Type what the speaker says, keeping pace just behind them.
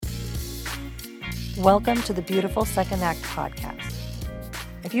Welcome to the Beautiful Second Act podcast.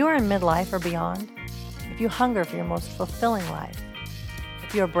 If you are in midlife or beyond, if you hunger for your most fulfilling life,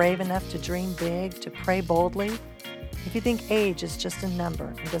 if you are brave enough to dream big, to pray boldly, if you think age is just a number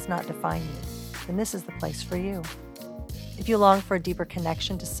and does not define you, then this is the place for you. If you long for a deeper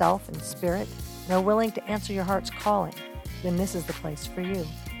connection to self and spirit and are willing to answer your heart's calling, then this is the place for you.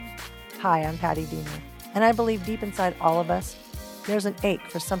 Hi, I'm Patti, Diener, and I believe deep inside all of us, there's an ache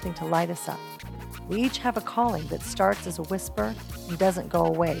for something to light us up. We each have a calling that starts as a whisper and doesn't go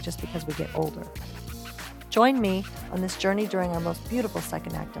away just because we get older. Join me on this journey during our most beautiful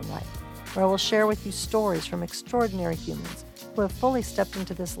second act in life, where I will share with you stories from extraordinary humans who have fully stepped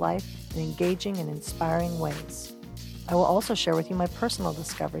into this life in engaging and inspiring ways. I will also share with you my personal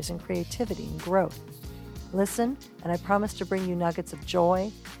discoveries in creativity and growth. Listen, and I promise to bring you nuggets of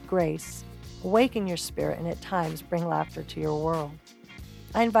joy, grace, awaken your spirit, and at times bring laughter to your world.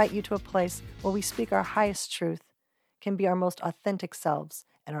 I invite you to a place where we speak our highest truth, can be our most authentic selves,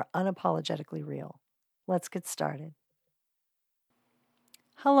 and are unapologetically real. Let's get started.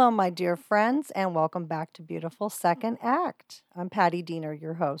 Hello, my dear friends, and welcome back to Beautiful Second Act. I'm Patti Diener,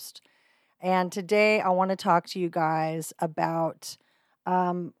 your host. And today I want to talk to you guys about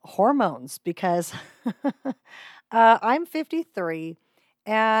hormones because I'm 53.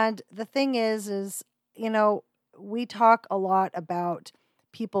 And the thing is, we talk a lot about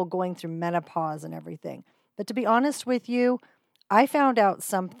people going through menopause and everything. But to be honest with you, I found out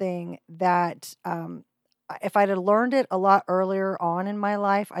something that if I'd have learned it a lot earlier on in my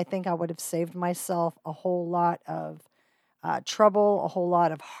life, I think I would have saved myself a whole lot of trouble, a whole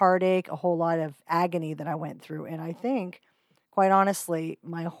lot of heartache, a whole lot of agony that I went through. And I think, quite honestly,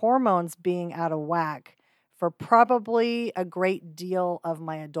 my hormones being out of whack for probably a great deal of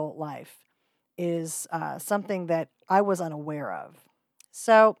my adult life is something that I was unaware of.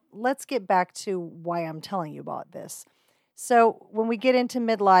 So let's get back to why I'm telling you about this. So when we get into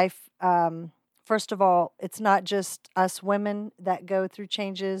midlife, first of all, it's not just us women that go through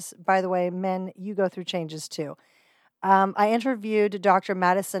changes. By the way, men, you go through changes too. I interviewed Dr.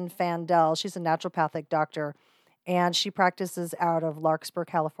 Madison Fandel. She's a naturopathic doctor, and she practices out of Larkspur,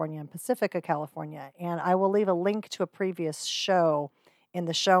 California, and Pacifica, California. And I will leave a link to a previous show in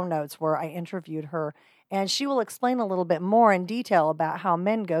the show notes where I interviewed her, and she will explain a little bit more in detail about how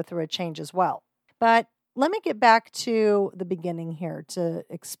men go through a change as well. But let me get back to the beginning here to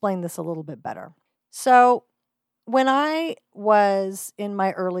explain this a little bit better. So when I was in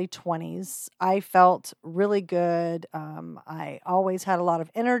my early 20s, I felt really good. I always had a lot of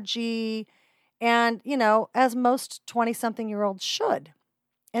energy and, as most 20-something-year-olds should.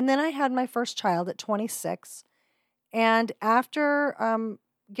 And then I had my first child at 26. And after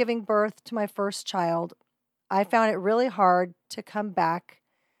giving birth to my first child, I found it really hard to come back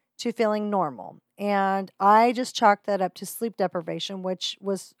to feeling normal. And I just chalked that up to sleep deprivation, which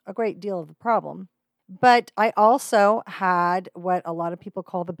was a great deal of the problem. But I also had what a lot of people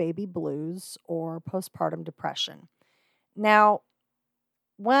call the baby blues or postpartum depression. Now,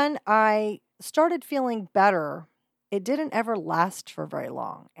 when I started feeling better, it didn't ever last for very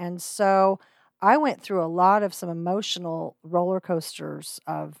long. And so I went through a lot of some emotional roller coasters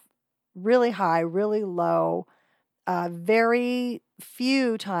of really high, really low. Very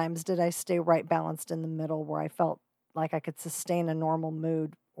few times did I stay right balanced in the middle where I felt like I could sustain a normal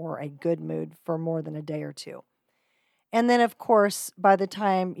mood or a good mood for more than a day or two. And then, of course, by the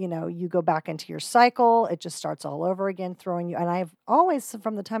time, you go back into your cycle, it just starts all over again, throwing you. And I've always,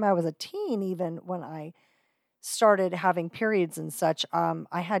 from the time I was a teen, even when I started having periods and such,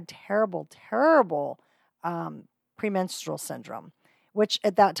 I had terrible premenstrual syndrome, which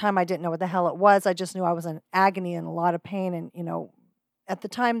at that time I didn't know what the hell it was. I just knew I was in agony and a lot of pain. And, at the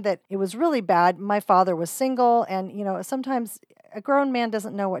time that it was really bad, my father was single. And, sometimes a grown man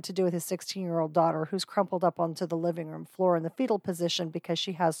doesn't know what to do with his 16-year-old daughter who's crumpled up onto the living room floor in the fetal position because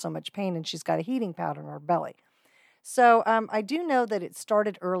she has so much pain and she's got a heating pad on her belly. So I do know that it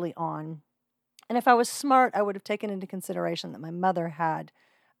started early on. And if I was smart, I would have taken into consideration that my mother had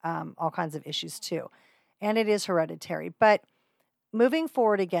all kinds of issues too. And it is hereditary. But moving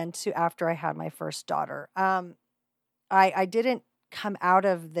forward again to after I had my first daughter, I didn't come out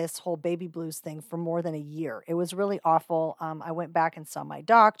of this whole baby blues thing for more than a year. It was really awful. I went back and saw my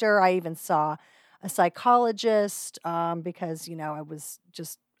doctor. I even saw a psychologist because, I was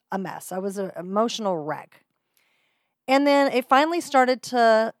just a mess. I was an emotional wreck. And then it finally started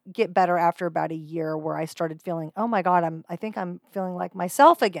to get better after about a year where I started feeling, oh my God, I think I'm feeling like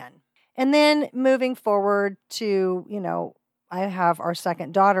myself again. And then moving forward to, I have our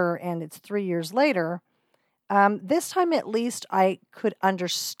second daughter and it's 3 years later. This time, at least, I could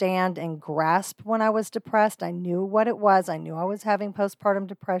understand and grasp when I was depressed. I knew what it was. I knew I was having postpartum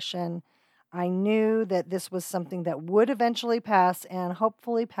depression. I knew that this was something that would eventually pass and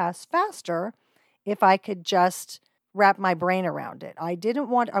hopefully pass faster if I could just wrap my brain around it. I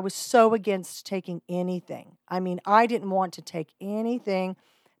was so against taking anything. I mean, I didn't want to take anything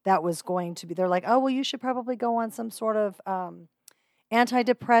that was going to be, they're like, oh, well, you should probably go on some sort of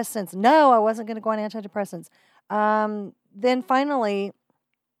antidepressants. No, I wasn't going to go on antidepressants. Then finally,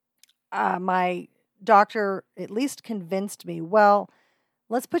 my doctor at least convinced me, well,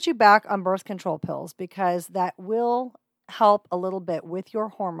 let's put you back on birth control pills because that will help a little bit with your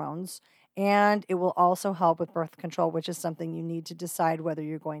hormones and it will also help with birth control, which is something you need to decide whether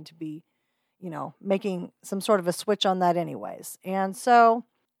you're going to be, making some sort of a switch on that anyways. And so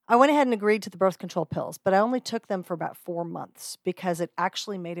I went ahead and agreed to the birth control pills, but I only took them for about 4 months because it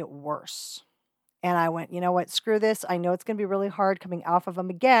actually made it worse. And I went, you know what, screw this. I know it's going to be really hard coming off of them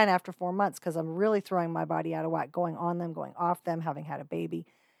again after 4 months because I'm really throwing my body out of whack, going on them, going off them, having had a baby.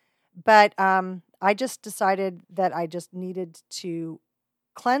 But I just decided that I just needed to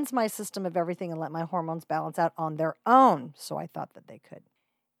cleanse my system of everything and let my hormones balance out on their own. So I thought that they could.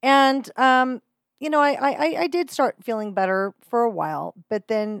 And, I did start feeling better for a while, but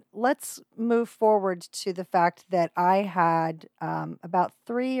then let's move forward to the fact that I had about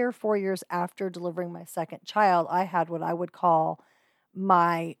 3 or 4 years after delivering my second child, I had what I would call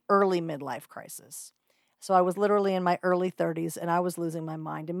my early midlife crisis. So I was literally in my early 30s and I was losing my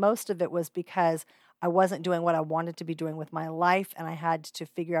mind. And most of it was because I wasn't doing what I wanted to be doing with my life and I had to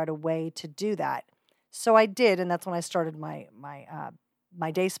figure out a way to do that. So I did, and that's when I started my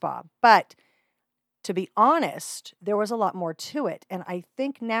day spa. But to be honest, there was a lot more to it. And I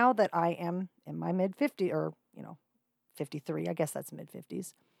think now that I am in my mid-50s, or, 53, I guess that's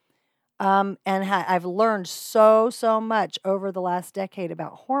mid-50s, and I've learned so much over the last decade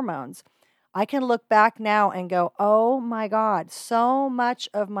about hormones. I can look back now and go, oh my God, so much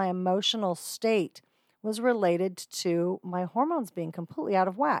of my emotional state was related to my hormones being completely out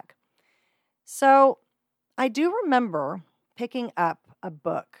of whack. So I do remember picking up a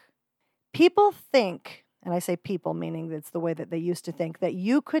book. People think, and I say people meaning that's the way that they used to think, that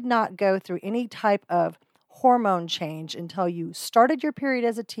you could not go through any type of hormone change until you started your period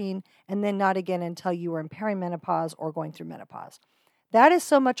as a teen and then not again until you were in perimenopause or going through menopause. That is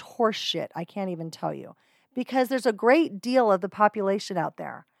so much horse shit, I can't even tell you, because there's a great deal of the population out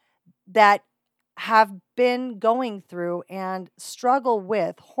there that have been going through and struggle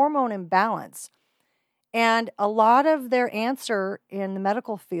with hormone imbalance. And a lot of their answer in the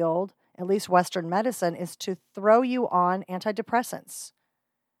medical field, at least Western medicine, is to throw you on antidepressants.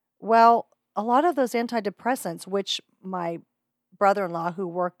 Well, a lot of those antidepressants, which my brother-in-law who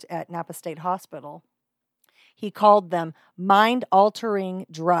worked at Napa State Hospital, he called them mind-altering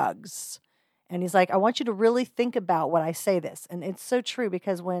drugs. And he's like, I want you to really think about what I say this. And it's so true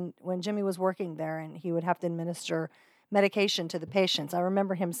because when Jimmy was working there and he would have to administer medication to the patients, I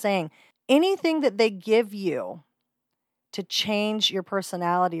remember him saying, anything that they give you to change your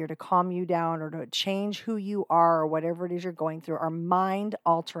personality or to calm you down or to change who you are or whatever it is you're going through are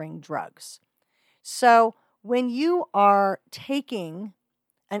mind-altering drugs. So when you are taking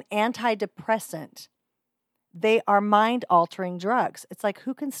an antidepressant, they are mind-altering drugs. It's like,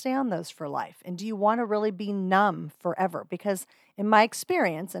 who can stay on those for life? And do you want to really be numb forever? Because in my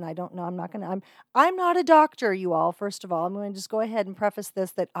experience, and I don't know, I'm not a doctor, you all. First of all, I'm going to just go ahead and preface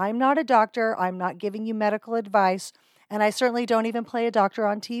this that I'm not a doctor. I'm not giving you medical advice. And I certainly don't even play a doctor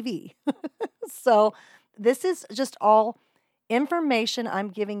on TV. So this is just all information I'm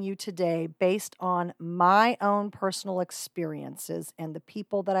giving you today based on my own personal experiences and the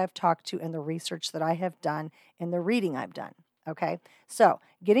people that I've talked to and the research that I have done and the reading I've done. Okay. So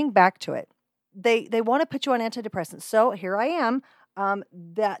getting back to it, they want to put you on antidepressants. So here I am.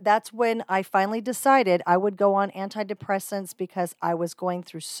 That's when I finally decided I would go on antidepressants because I was going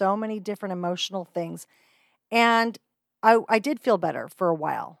through so many different emotional things. And I did feel better for a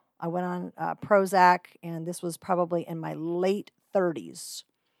while. I went on Prozac, and this was probably in my late 30s.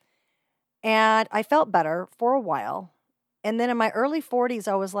 And I felt better for a while. And then in my early 40s,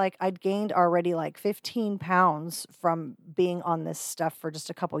 I was like, I'd gained already like 15 pounds from being on this stuff for just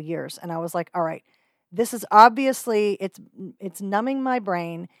a couple years. And I was like, all right, this is obviously, it's numbing my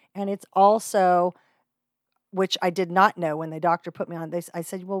brain. And it's also, which I did not know when the doctor put me on this. I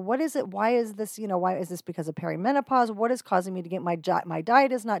said, well, what is it? Why is this, why is this because of perimenopause? What is causing me to get my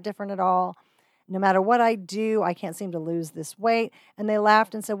diet is not different at all. No matter what I do, I can't seem to lose this weight. And they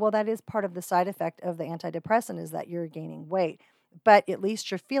laughed and said, well, that is part of the side effect of the antidepressant is that you're gaining weight. but at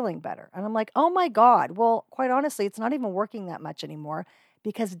least you're feeling better. And I'm like, oh my God. Well, quite honestly, it's not even working that much anymore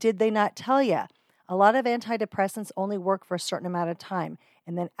because did they not tell you? A lot of antidepressants only work for a certain amount of time.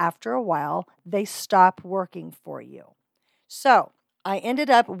 And then after a while, they stop working for you. So I ended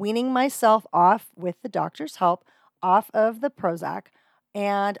up weaning myself off, with the doctor's help, off of the Prozac.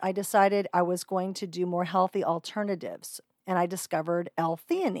 And I decided I was going to do more healthy alternatives. And I discovered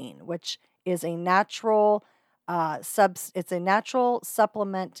L-theanine, which is a natural it's a natural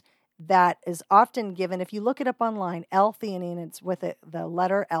supplement that is often given. If you look it up online, L-theanine, it's with the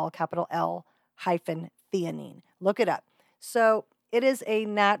letter L, capital L hyphen theanine. Look it up. So it is a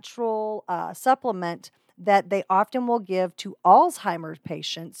natural supplement that they often will give to Alzheimer's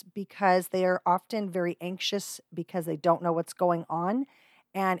patients because they are often very anxious because they don't know what's going on.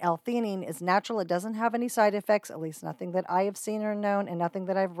 And L-theanine is natural. It doesn't have any side effects, at least nothing that I have seen or known, and nothing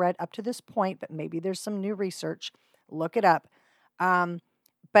that I've read up to this point, but maybe there's some new research. Look it up.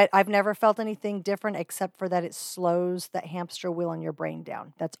 But I've never felt anything different except for that it slows that hamster wheel in your brain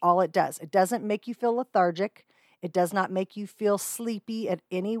down. That's all it does. It doesn't make you feel lethargic. It does not make you feel sleepy in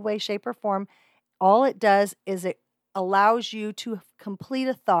any way, shape, or form. All it does is it allows you to complete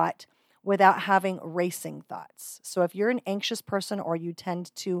a thought without having racing thoughts. So if you're an anxious person or you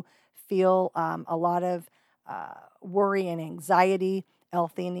tend to feel a lot of worry and anxiety,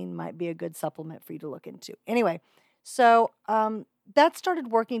 L-theanine might be a good supplement for you to look into. Anyway, so that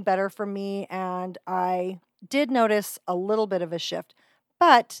started working better for me, and I did notice a little bit of a shift.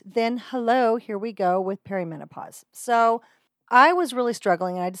 But then, here we go with perimenopause. So I was really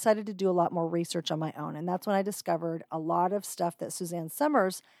struggling, and I decided to do a lot more research on my own. And that's when I discovered a lot of stuff that Suzanne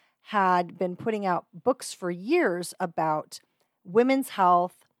Somers had been putting out books for years about women's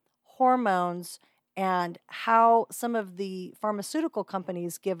health, hormones, and how some of the pharmaceutical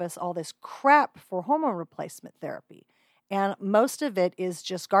companies give us all this crap for hormone replacement therapy. And most of it is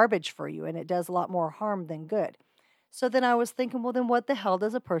just garbage for you, and it does a lot more harm than good. So then I was thinking, well, then what the hell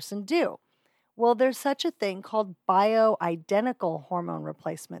does a person do? Well, there's such a thing called bioidentical hormone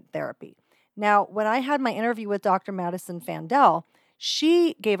replacement therapy. Now, when I had my interview with Dr. Madison Fandel,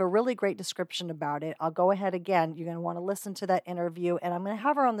 she gave a really great description about it. I'll go ahead again. You're going to want to listen to that interview, and I'm going to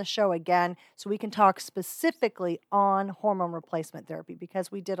have her on the show again so we can talk specifically on hormone replacement therapy,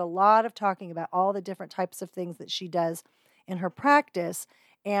 because we did a lot of talking about all the different types of things that she does in her practice.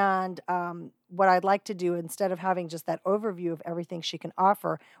 And what I'd like to do, instead of having just that overview of everything she can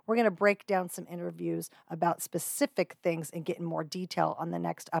offer, we're going to break down some interviews about specific things and get in more detail on the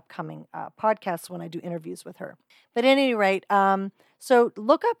next upcoming podcasts when I do interviews with her. But at any rate, so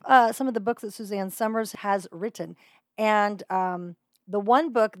look up some of the books that Suzanne Somers has written. And the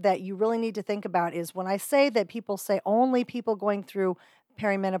one book that you really need to think about is when I say that people say only people going through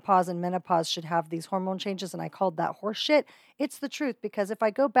perimenopause and menopause should have these hormone changes, and I called that horseshit. It's the truth, because if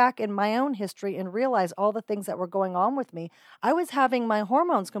I go back in my own history and realize all the things that were going on with me, I was having my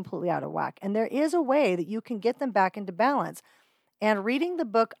hormones completely out of whack, and there is a way that you can get them back into balance. And reading the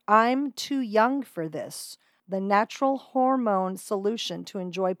book, I'm Too Young for This, The Natural Hormone Solution to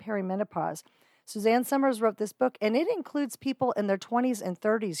Enjoy Perimenopause. Suzanne Somers wrote this book, and it includes people in their 20s and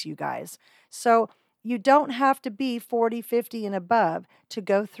 30s, you guys. So you don't have to be 40, 50, and above to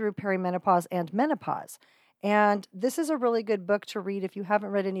go through perimenopause and menopause. And this is a really good book to read if you haven't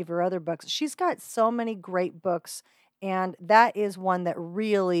read any of her other books. She's got so many great books, and that is one that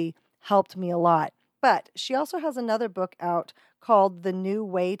really helped me a lot. But she also has another book out called The New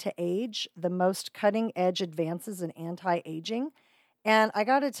Way to Age, The Most Cutting-Edge Advances in Anti-Aging. And I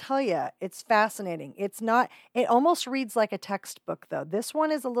got to tell you, it's fascinating. It almost reads like a textbook, though. This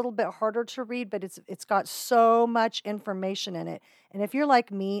one is a little bit harder to read, but it's got so much information in it. And if you're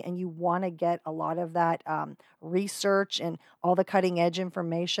like me and you want to get a lot of that research and all the cutting edge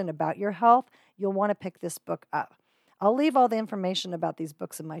information about your health, you'll want to pick this book up. I'll leave all the information about these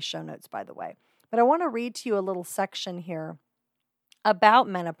books in my show notes, by the way. But I want to read to you a little section here about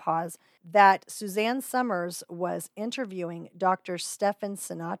menopause that Suzanne Somers was interviewing Dr. Stephan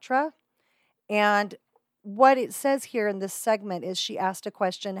Sinatra. And what it says here in this segment is she asked a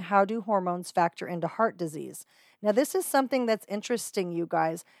question, how do hormones factor into heart disease? Now, this is something that's interesting, you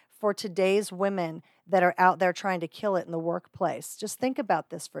guys, for today's women that are out there trying to kill it in the workplace. Just think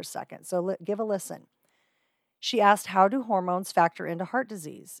about this for a second. So give a listen. She asked, how do hormones factor into heart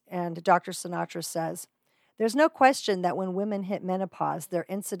disease? And Dr. Sinatra says, there's no question that when women hit menopause, their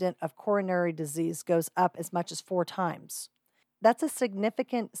incidence of coronary disease goes up as much as 4 times. That's a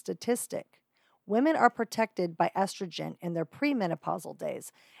significant statistic. Women are protected by estrogen in their premenopausal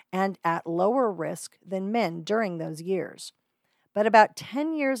days and at lower risk than men during those years. But about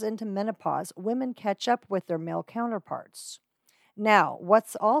 10 years into menopause, women catch up with their male counterparts. Now,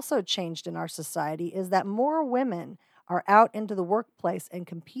 what's also changed in our society is that more women are out into the workplace and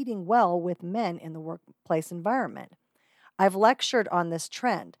competing well with men in the workplace environment. I've lectured on this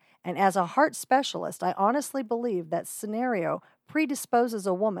trend, and as a heart specialist, I honestly believe that scenario predisposes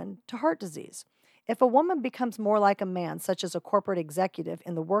a woman to heart disease. If a woman becomes more like a man, such as a corporate executive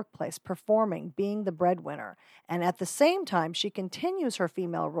in the workplace, performing, being the breadwinner, and at the same time she continues her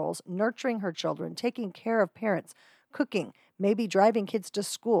female roles, nurturing her children, taking care of parents, cooking, maybe driving kids to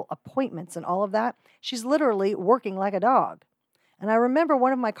school, appointments, and all of that, she's literally working like a dog. And I remember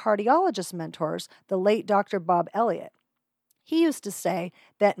one of my cardiologist mentors, the late Dr. Bob Elliott. He used to say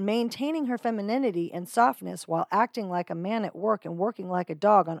that maintaining her femininity and softness while acting like a man at work and working like a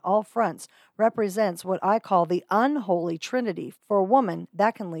dog on all fronts represents what I call the unholy trinity for a woman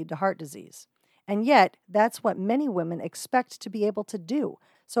that can lead to heart disease. And yet, that's what many women expect to be able to do.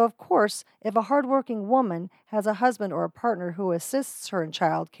 So, of course, if a hardworking woman has a husband or a partner who assists her in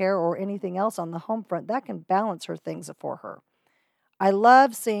childcare or anything else on the home front, that can balance her things for her. I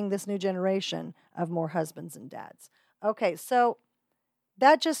love seeing this new generation of more husbands and dads. Okay, so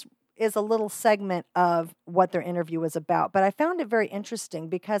that just is a little segment of what their interview was about. But I found it very interesting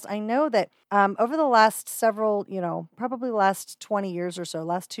because I know that over the last several, probably last 20 years or so,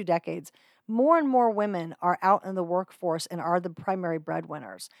 last 2 decades, more and more women are out in the workforce and are the primary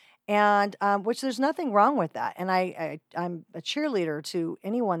breadwinners. And which there's nothing wrong with that. And I'm a cheerleader to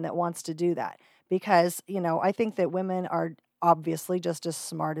anyone that wants to do that because, I think that women are obviously just as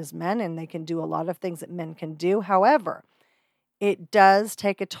smart as men, and they can do a lot of things that men can do. However, it does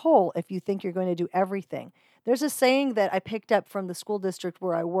take a toll if you think you're going to do everything. There's a saying that I picked up from the school district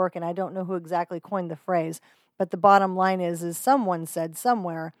where I work, and I don't know who exactly coined the phrase, but the bottom line is someone said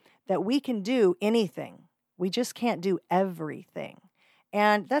somewhere that we can do anything. We just can't do everything.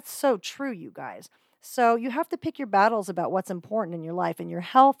 And that's so true, you guys. So you have to pick your battles about what's important in your life, and your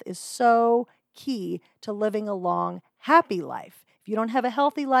health is so key to living a long, happy life. If you don't have a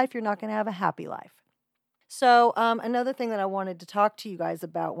healthy life, you're not going to have a happy life. So another thing that I wanted to talk to you guys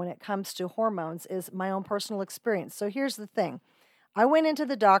about when it comes to hormones is my own personal experience. So here's the thing. I went into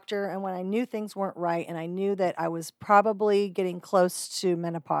the doctor, and when I knew things weren't right and I knew that I was probably getting close to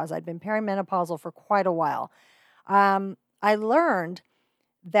menopause, I'd been perimenopausal for quite a while, I learned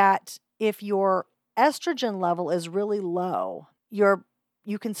that if your estrogen level is really low,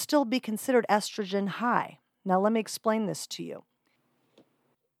 you can still be considered estrogen high. Now, let me explain this to you.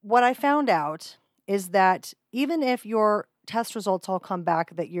 What I found out is that even if your test results all come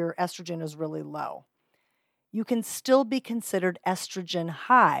back that your estrogen is really low, you can still be considered estrogen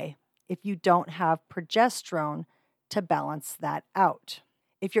high if you don't have progesterone to balance that out.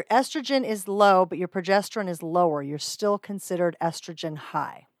 If your estrogen is low, but your progesterone is lower, you're still considered estrogen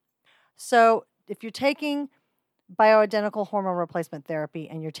high. So if you're taking bioidentical hormone replacement therapy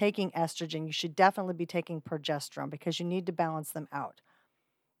and you're taking estrogen, you should definitely be taking progesterone because you need to balance them out.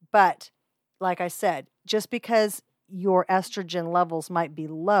 But like I said, just because your estrogen levels might be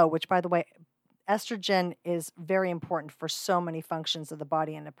low, which by the way, estrogen is very important for so many functions of the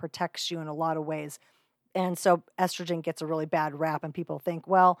body and it protects you in a lot of ways. And so estrogen gets a really bad rap and people think,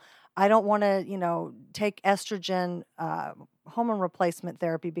 well, I don't want to, take estrogen hormone replacement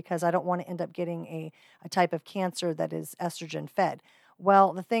therapy because I don't want to end up getting a type of cancer that is estrogen fed.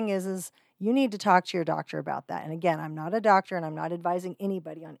 Well, the thing is you need to talk to your doctor about that. And again, I'm not a doctor and I'm not advising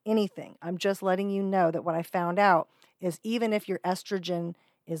anybody on anything. I'm just letting you know that what I found out is even if your estrogen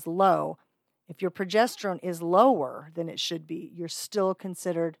is low, if your progesterone is lower than it should be, you're still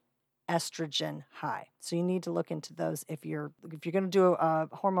considered estrogen high. So you need to look into those. If you're going to do a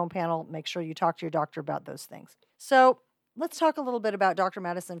hormone panel, make sure you talk to your doctor about those things. So let's talk a little bit about Dr.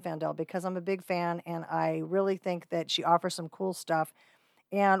 Madison Fandel because I'm a big fan and I really think that she offers some cool stuff.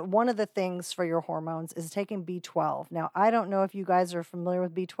 And one of the things for your hormones is taking B12. Now, I don't know if you guys are familiar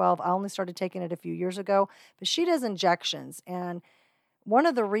with B12. I only started taking it a few years ago, but she does injections. And one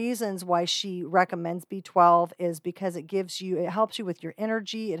of the reasons why she recommends B12 is because it helps you with your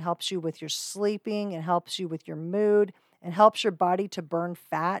energy, it helps you with your sleeping, it helps you with your mood, it helps your body to burn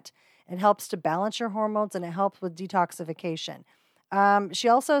fat, it helps to balance your hormones, and it helps with detoxification. She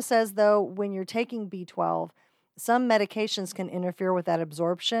also says, though, when you're taking B12, some medications can interfere with that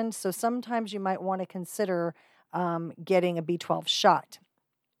absorption, so sometimes you might want to consider getting a B12 shot.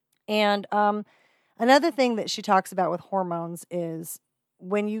 And another thing that she talks about with hormones is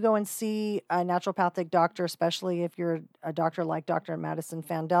when you go and see a naturopathic doctor, especially if you're a doctor like Dr. Madison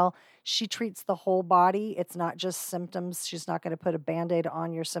Fandel, she treats the whole body. It's not just symptoms. She's not going to put a Band-Aid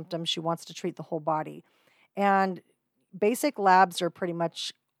on your symptoms. She wants to treat the whole body. And basic labs are pretty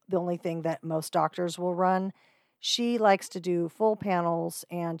much the only thing that most doctors will run. She likes to do full panels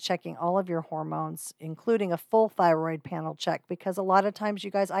and checking all of your hormones, including a full thyroid panel check, because a lot of times,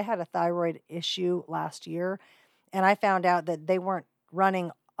 you guys, I had a thyroid issue last year, and I found out that they weren't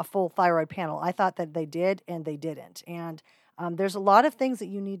running a full thyroid panel. I thought that they did, and they didn't. And there's a lot of things that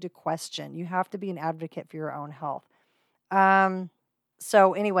you need to question. You have to be an advocate for your own health.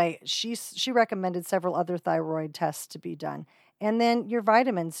 So anyway, she recommended several other thyroid tests to be done. And then your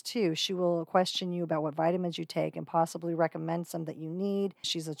vitamins too. She will question you about what vitamins you take and possibly recommend some that you need.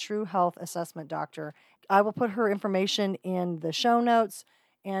 She's a true health assessment doctor. I will put her information in the show notes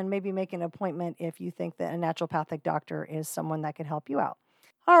and maybe make an appointment if you think that a naturopathic doctor is someone that can help you out.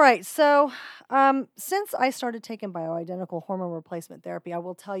 All right, so since I started taking bioidentical hormone replacement therapy, I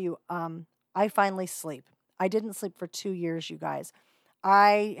will tell you, I finally sleep. I didn't sleep for 2 years, you guys.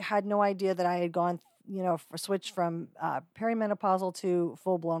 I had no idea that I had gone, switched from perimenopausal to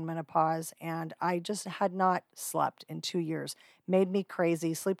full-blown menopause, and I just had not slept in 2 years. Made me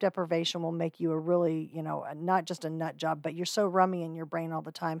crazy. Sleep deprivation will make you a really, not just a nut job, but you're so rummy in your brain all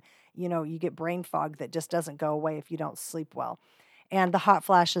the time. You get brain fog that just doesn't go away if you don't sleep well. And the hot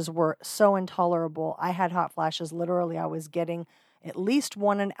flashes were so intolerable. I had hot flashes. Literally, I was getting at least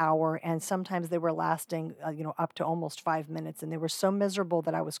one an hour, and sometimes they were lasting, up to almost 5 minutes. And they were so miserable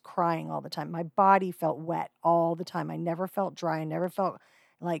that I was crying all the time. My body felt wet all the time. I never felt dry. I never felt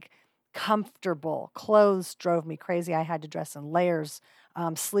like comfortable. Clothes drove me crazy. I had to dress in layers.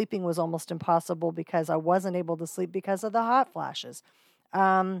 Sleeping was almost impossible because I wasn't able to sleep because of the hot flashes.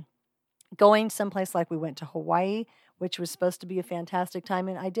 Going someplace like we went to Hawaii, which was supposed to be a fantastic time,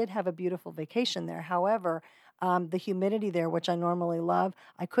 and I did have a beautiful vacation there. However, the humidity there, which I normally love,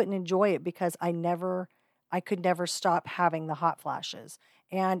 I couldn't enjoy it because I could never stop having the hot flashes.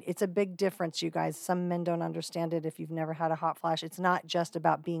 And it's a big difference, you guys. Some men don't understand it if you've never had a hot flash. It's not just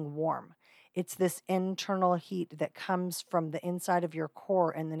about being warm. It's this internal heat that comes from the inside of your core,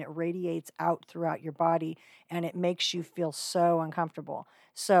 and then it radiates out throughout your body, and it makes you feel so uncomfortable.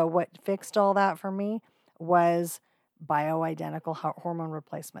 So what fixed all that for me was bioidentical hormone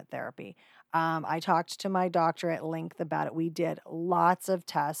replacement therapy. I talked to my doctor at length about it. We did lots of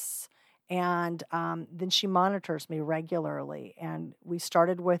tests, and then she monitors me regularly. And we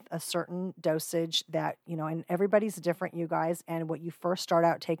started with a certain dosage that, and everybody's different, you guys. And what you first start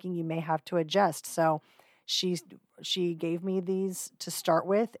out taking, you may have to adjust. So she gave me these to start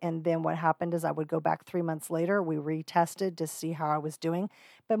with. And then what happened is I would go back 3 months later. We retested to see how I was doing.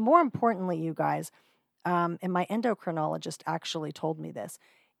 But more importantly, you guys, and my endocrinologist actually told me this.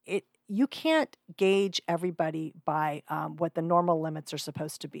 You can't gauge everybody by what the normal limits are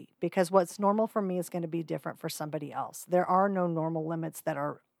supposed to be, because what's normal for me is going to be different for somebody else. There are no normal limits that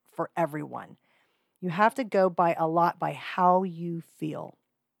are for everyone. You have to go by how you feel.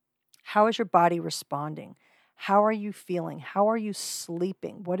 How is your body responding? How are you feeling? How are you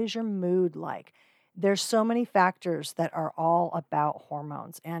sleeping? What is your mood like? There's so many factors that are all about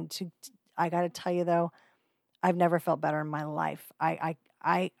hormones. And I got to tell you though, I've never felt better in my life.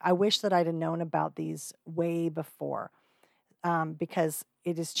 I wish that I'd have known about these way before, because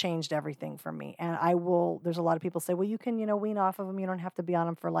it has changed everything for me. And there's a lot of people say, well, you can, wean off of them. You don't have to be on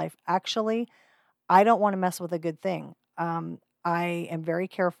them for life. Actually, I don't want to mess with a good thing. I am very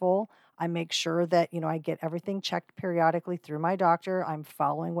careful. I make sure that, I get everything checked periodically through my doctor. I'm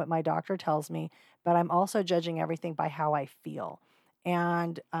following what my doctor tells me, but I'm also judging everything by how I feel.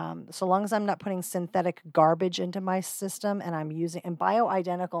 And so long as I'm not putting synthetic garbage into my system, and and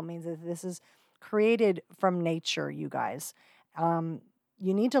bioidentical means that this is created from nature, you guys. You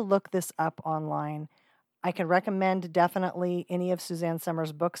need to look this up online. I can recommend definitely any of Suzanne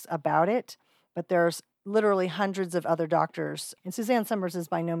Summers' books about it, but there's literally hundreds of other doctors. And Suzanne Summers is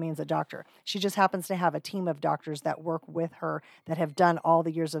by no means a doctor. She just happens to have a team of doctors that work with her that have done all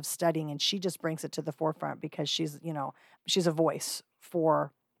the years of studying, and she just brings it to the forefront because she's a voice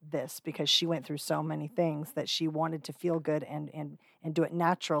for this, because she went through so many things that she wanted to feel good and do it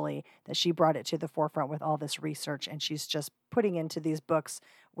naturally, that she brought it to the forefront with all this research, and she's just putting into these books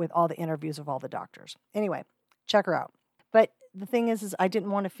with all the interviews of all the doctors. Anyway, check her out. But the thing is I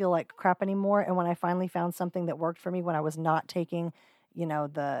didn't want to feel like crap anymore. And when I finally found something that worked for me, when I was not taking,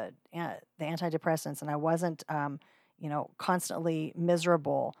 the antidepressants, and I wasn't, constantly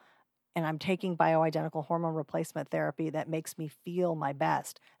miserable, and I'm taking bioidentical hormone replacement therapy that makes me feel my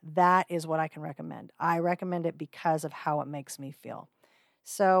best, that is what I can recommend. I recommend it because of how it makes me feel.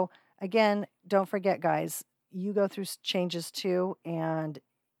 So again, don't forget, guys, you go through changes too, and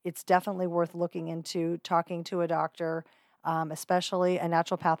it's definitely worth looking into, talking to a doctor, especially a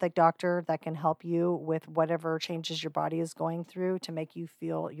naturopathic doctor that can help you with whatever changes your body is going through to make you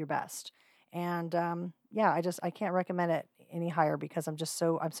feel your best. And yeah, I can't recommend it any higher because I'm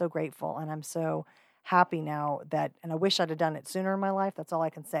so grateful, and I'm so happy now that, and I wish I'd have done it sooner in my life. That's all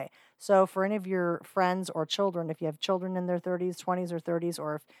I can say. So for any of your friends or children, if you have children in their 30s, 20s, or 30s,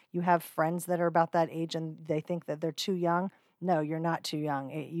 or if you have friends that are about that age and they think that they're too young, no, you're not too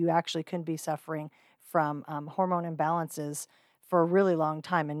young. You actually could be suffering from hormone imbalances for a really long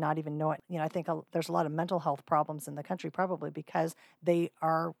time and not even know it. I think there's a lot of mental health problems in the country probably because they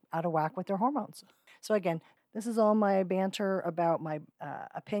are out of whack with their hormones. So again, this is all my banter about my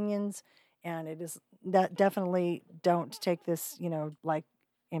opinions, and it is that definitely don't take this, like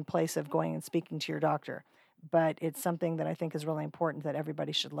in place of going and speaking to your doctor. But it's something that I think is really important that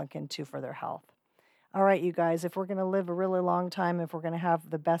everybody should look into for their health. All right, you guys, if we're going to live a really long time, if we're going to have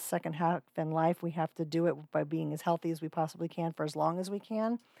the best second half in life, we have to do it by being as healthy as we possibly can for as long as we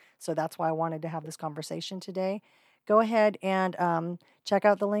can. So that's why I wanted to have this conversation today. Go ahead and check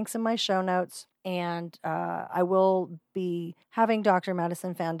out the links in my show notes. And I will be having Dr.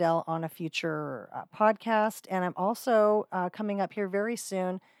 Madison Fandel on a future podcast. And I'm also coming up here very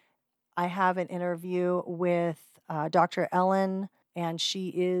soon. I have an interview with Dr. Ellen, and she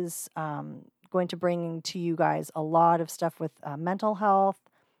is going to bring to you guys a lot of stuff with mental health,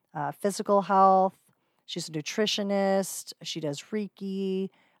 physical health. She's a nutritionist. She does Reiki.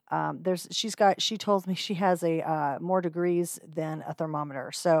 She told me she has more degrees than a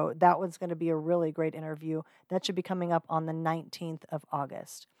thermometer. So that was going to be a really great interview. That should be coming up on the 19th of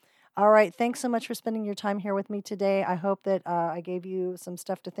August. All right. Thanks so much for spending your time here with me today. I hope that I gave you some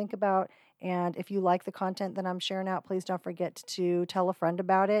stuff to think about. And if you like the content that I'm sharing out, please don't forget to tell a friend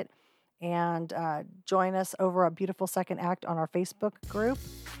about it. And join us over at Beautiful Second Act on our Facebook group,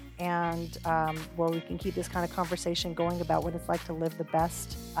 and where we can keep this kind of conversation going about what it's like to live the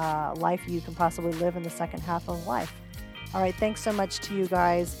best life you can possibly live in the second half of life. All right, thanks so much to you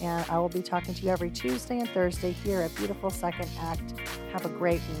guys, and I will be talking to you every Tuesday and Thursday here at Beautiful Second Act. Have a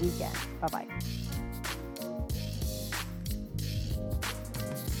great weekend. Bye-bye.